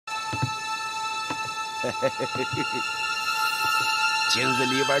镜子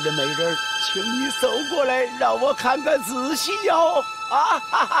里边的美人，请你走过来，让我看个仔细哟！啊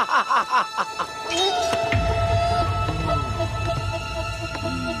哈哈哈哈哈！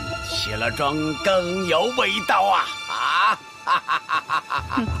卸了妆更有味道啊！啊哈哈哈哈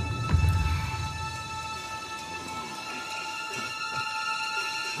哈！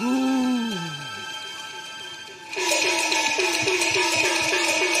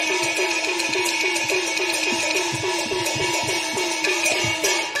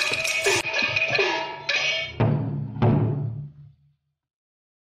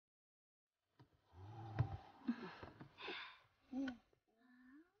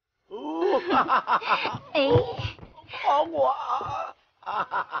哎，帮我！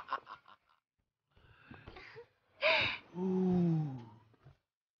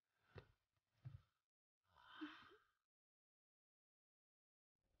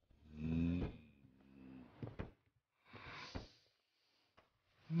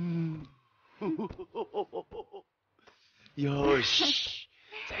哟西，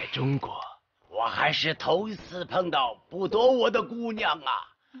在中国，我还是头一次碰到不躲我的姑娘啊！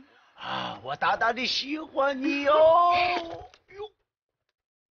啊，我大大的喜欢你哟！哟，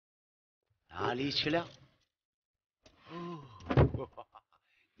哪里去了？哦，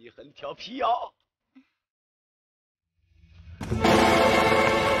你很调皮哦。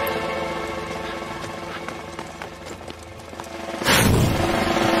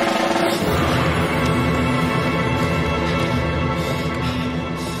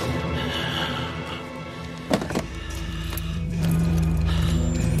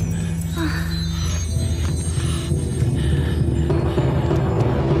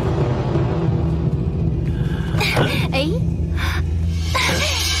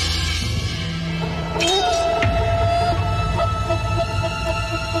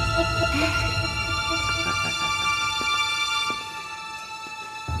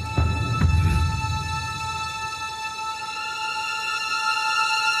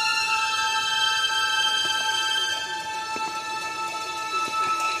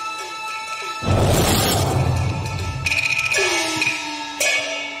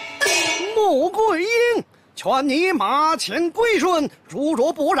劝你马前归顺，如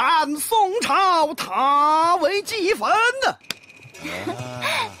若不然，宋朝他为几分呢？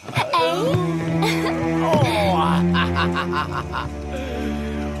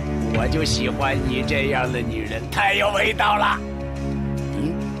我就喜欢你这样的女人，太有味道了。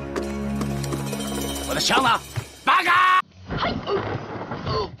我的枪呢？八嘎！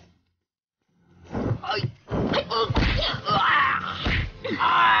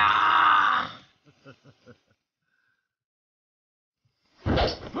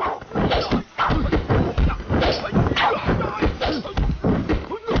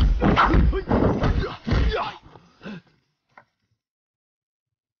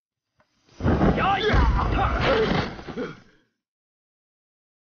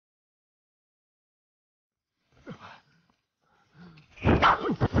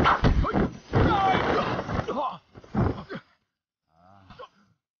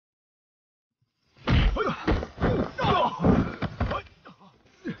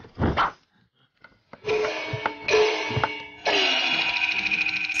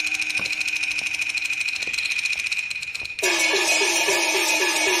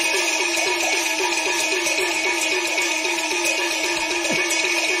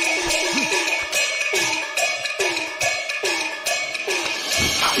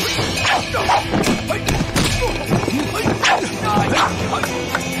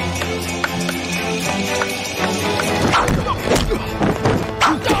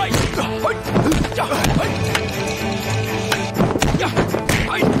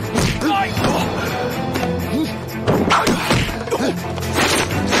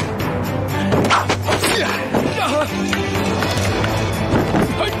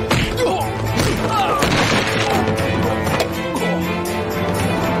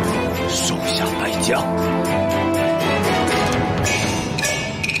手下败将。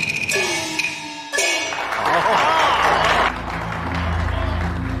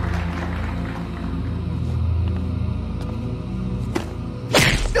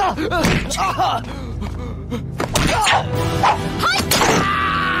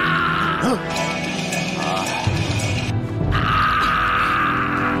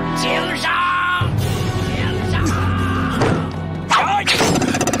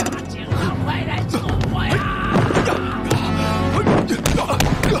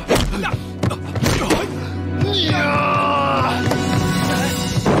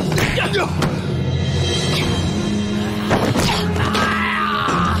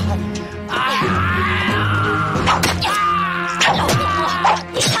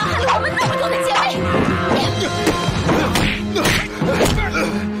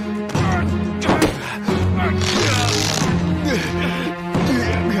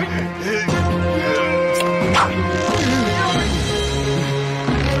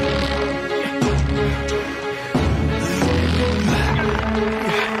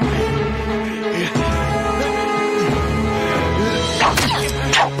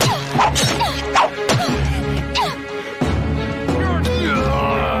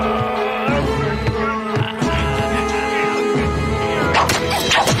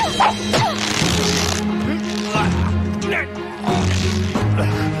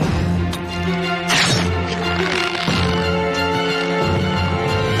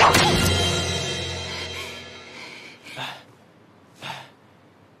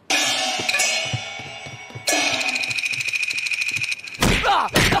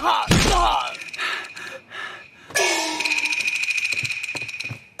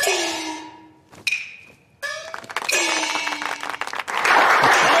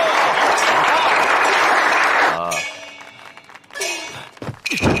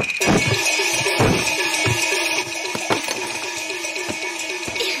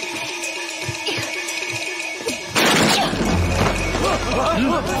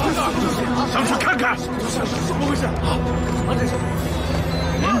上去看看，怎么回事？这是。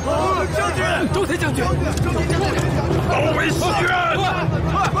将军，周天将军，包围戏院！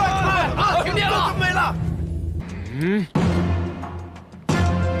快！停电了，没了。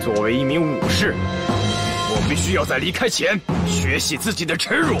作为一名武士，我必须要在离开前学习自己的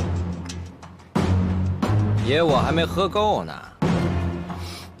耻辱。爷，我还没喝够呢。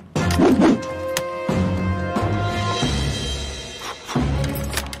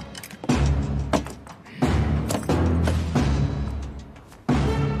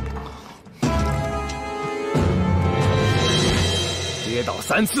跌倒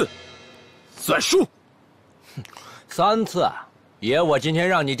3次，算输。3次，爷，我今天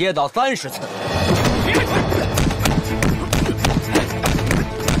让你跌倒30次。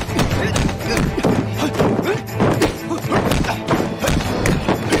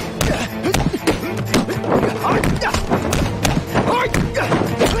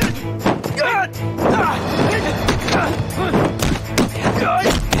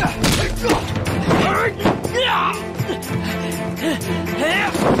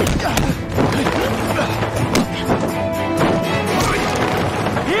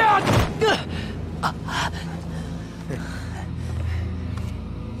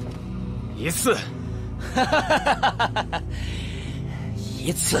1次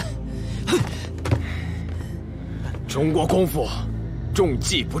，1次。中国功夫，重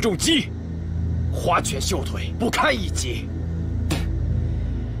技不重击，花拳绣腿不堪一击。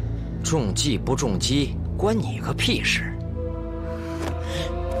重技不重击，关你个屁事！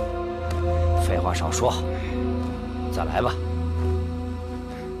废话少说，再来吧。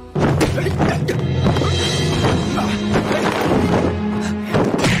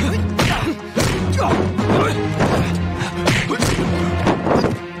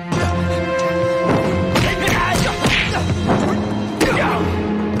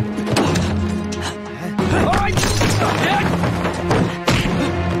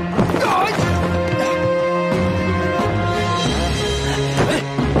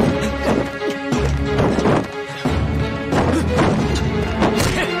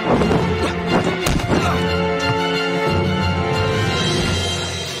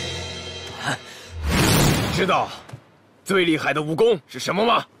知道最厉害的武功是什么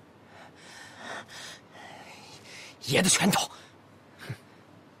吗？爷的拳头。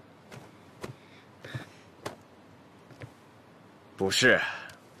不是，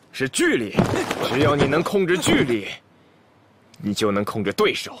是距离。只要你能控制距离，你就能控制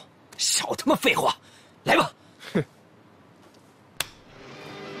对手。少他妈废话，来吧！哼。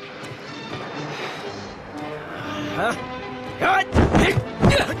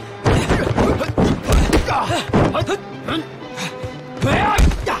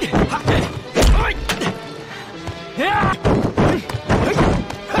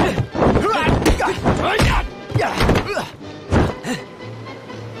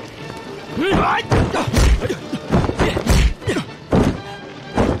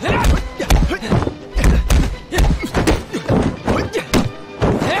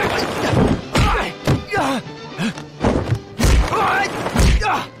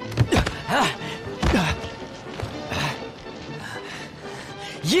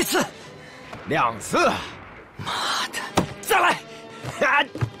1次，2次，妈的，再来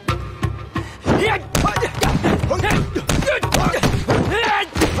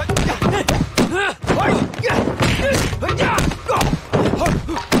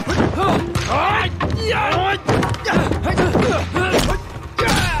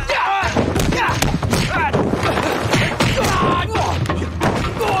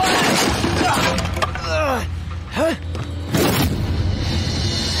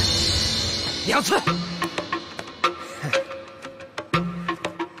！2次。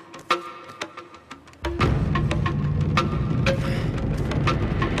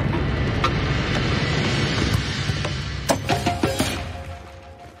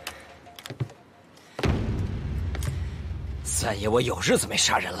三爷，我有日子没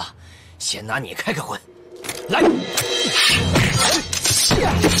杀人了，先拿你开个荤。来！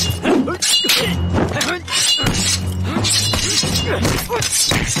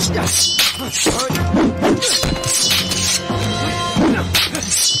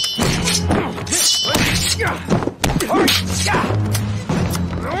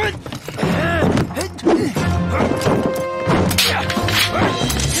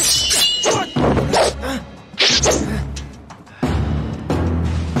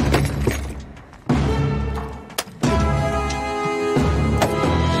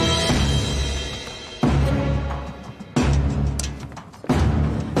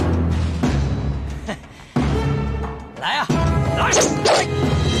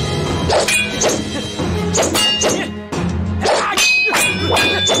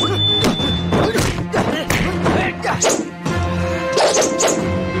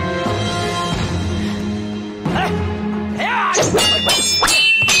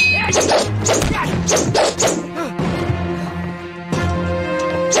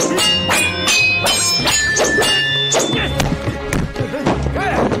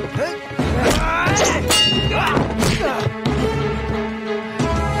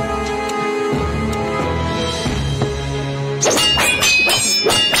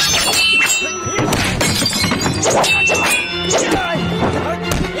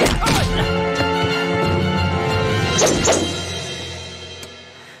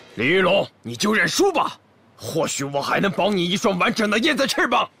李玉龙，你就认输吧，或许我还能保你一双完整的燕子翅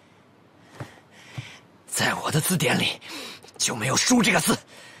膀。在我的字典里，就没有“输”这个字。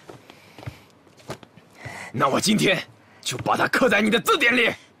那我今天就把它刻在你的字典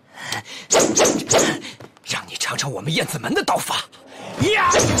里，让你尝尝我们燕子门的刀法。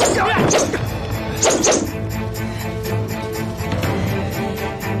呀！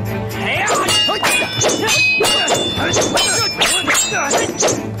哎呀！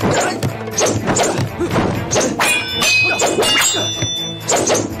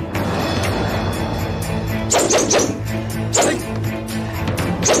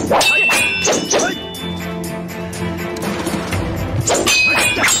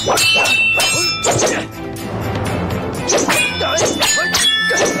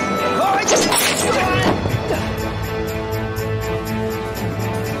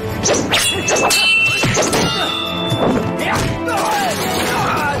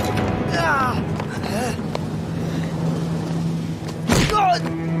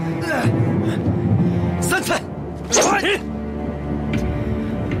三次，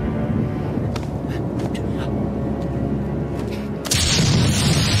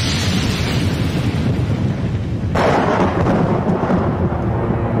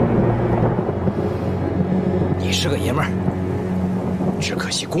你是个爷们儿，只可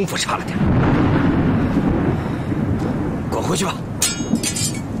惜功夫差了点。滚回去吧。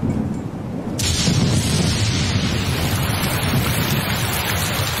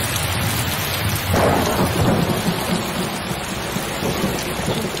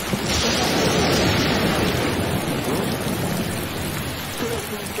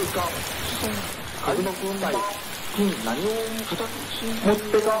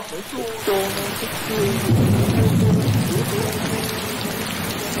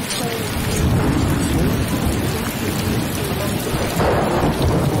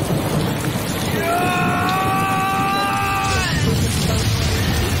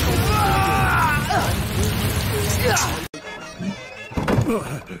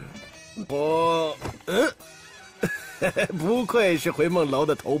不愧是回梦楼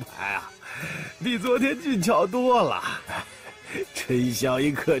的头牌啊，比昨天俊俏多了。真想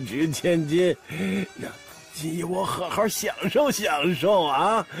一克值千金，今夜我好好享受享受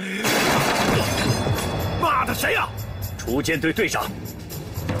啊！骂的谁呀？锄奸队队长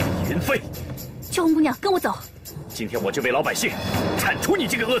云飞。秋红姑娘，跟我走。今天我就为老百姓铲除你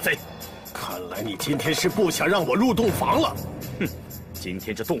这个恶贼。看来你今天是不想让我入洞房了。哼，今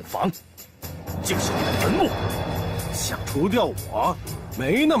天这洞房就是你的坟墓。想除掉我，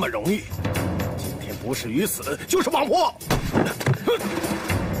没那么容易。今天不是鱼死，就是网破。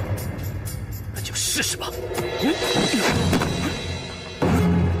那就试试吧。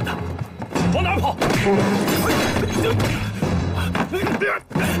往哪儿跑？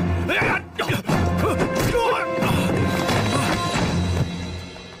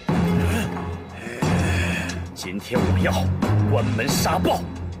今天我要关门杀豹。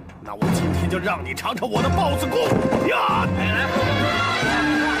那我今天就让你尝尝我的豹子功呀！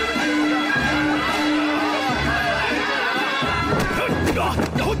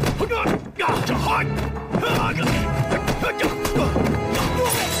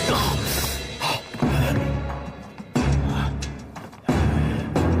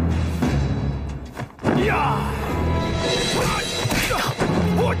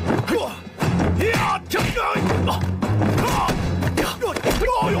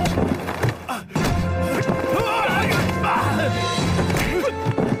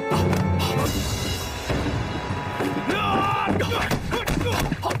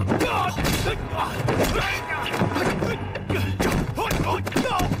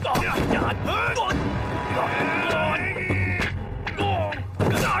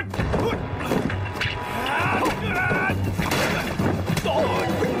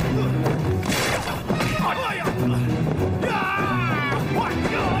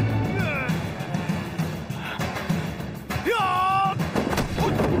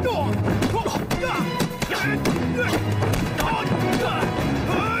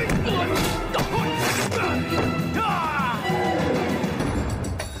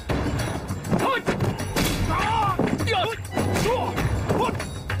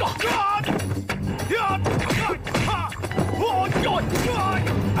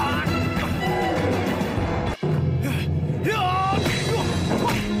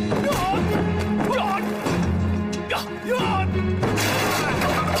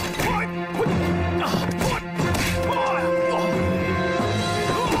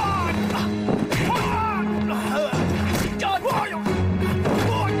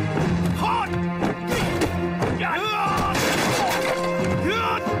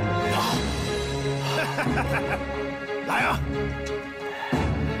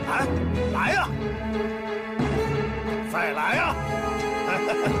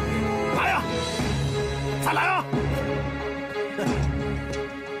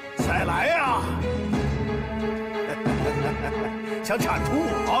想铲除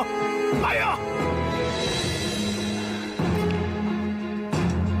我？来呀！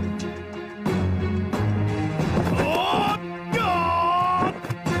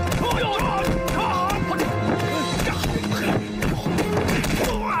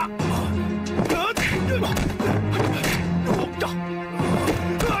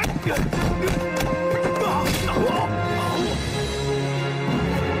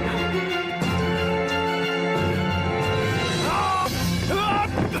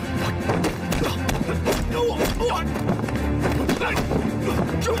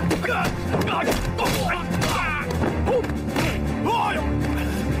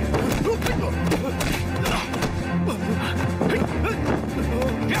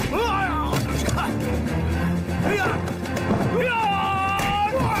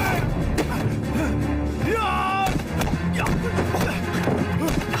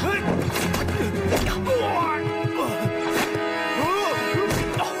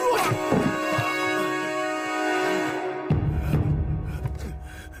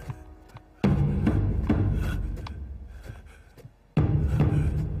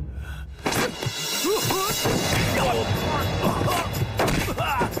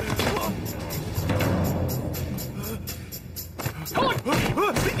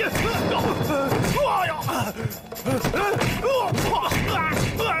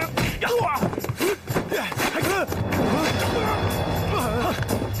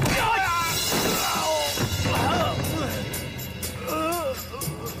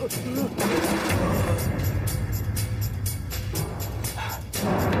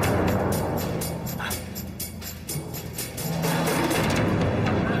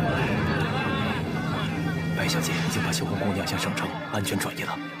白小姐已经把秀红姑娘向省城安全转移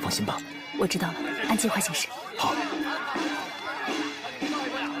了，放心吧。我知道了，按计划行事。好。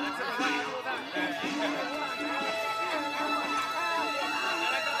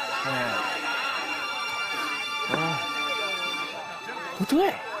不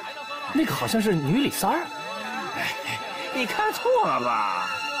对，那个好像是女李三儿。你看错了吧？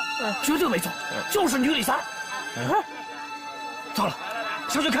绝对没错，就是女李三儿。糟了，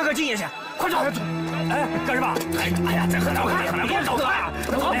上去看看金爷去，快走！哎，干什么？哎呀，再喝两杯，别走啊！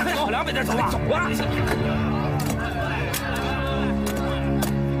走，两杯再走啊！走啊！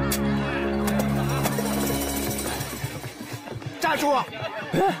站住！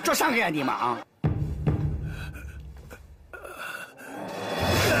这上个你忙。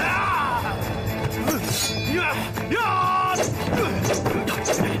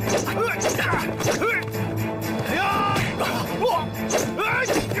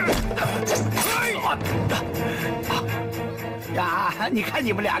呀，你看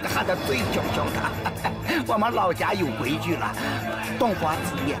你们两个喊得醉啾啾的。我们老家有规矩了，东方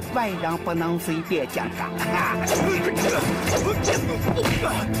子夜外人不能随便讲话。哎呀！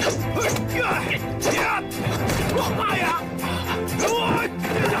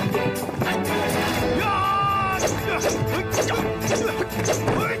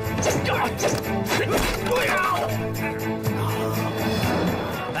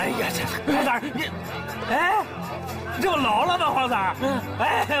哎呀，这黄三儿，你，哎，这不老了吗？黄三儿，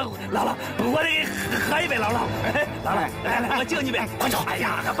哎，老了，我得喝一杯，老了，哎，老了，来，我敬你一杯，快走！哎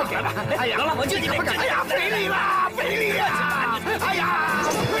呀，不给了，哎呀，老了，我敬你一杯，哎呀，赔礼了，赔礼呀！哎呀！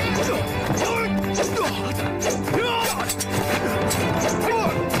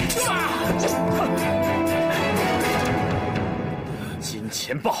金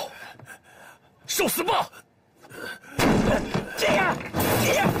钱豹，受死吧！这样，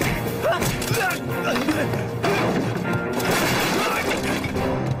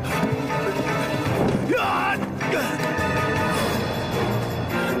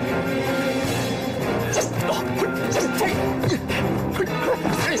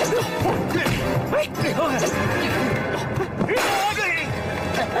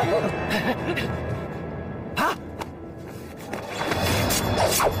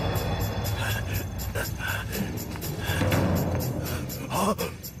啊！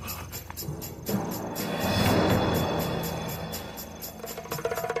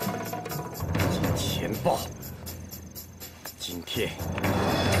金钱豹，今天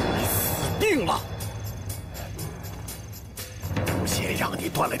你死定了！我先让你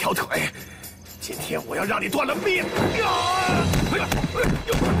断了条腿，今天我要让你断了命！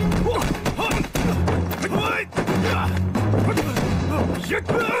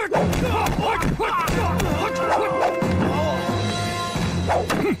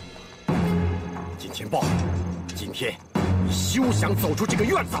金钱豹，今天你休想走出这个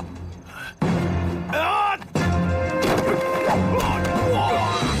院子！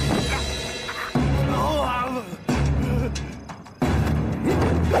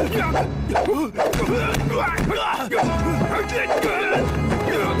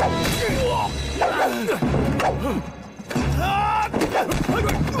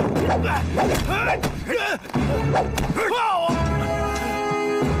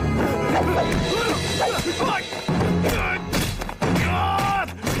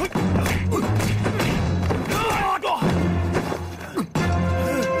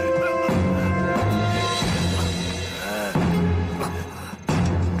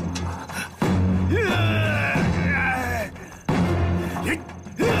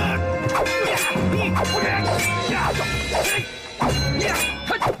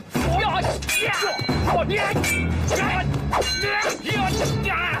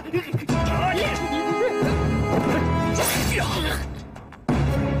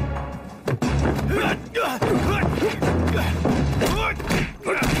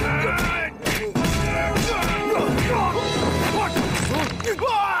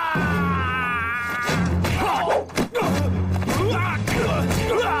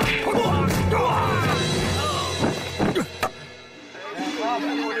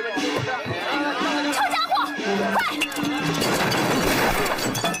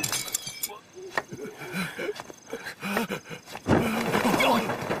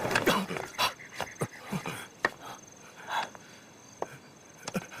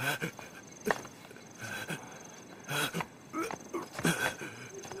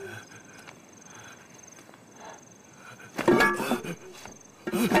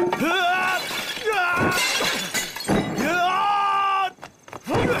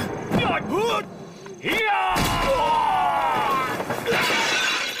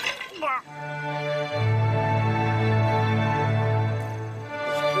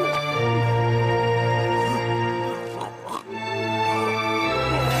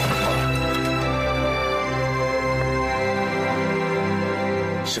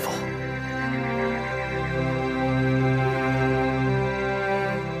师傅，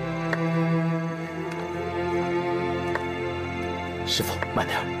师傅，慢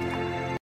点。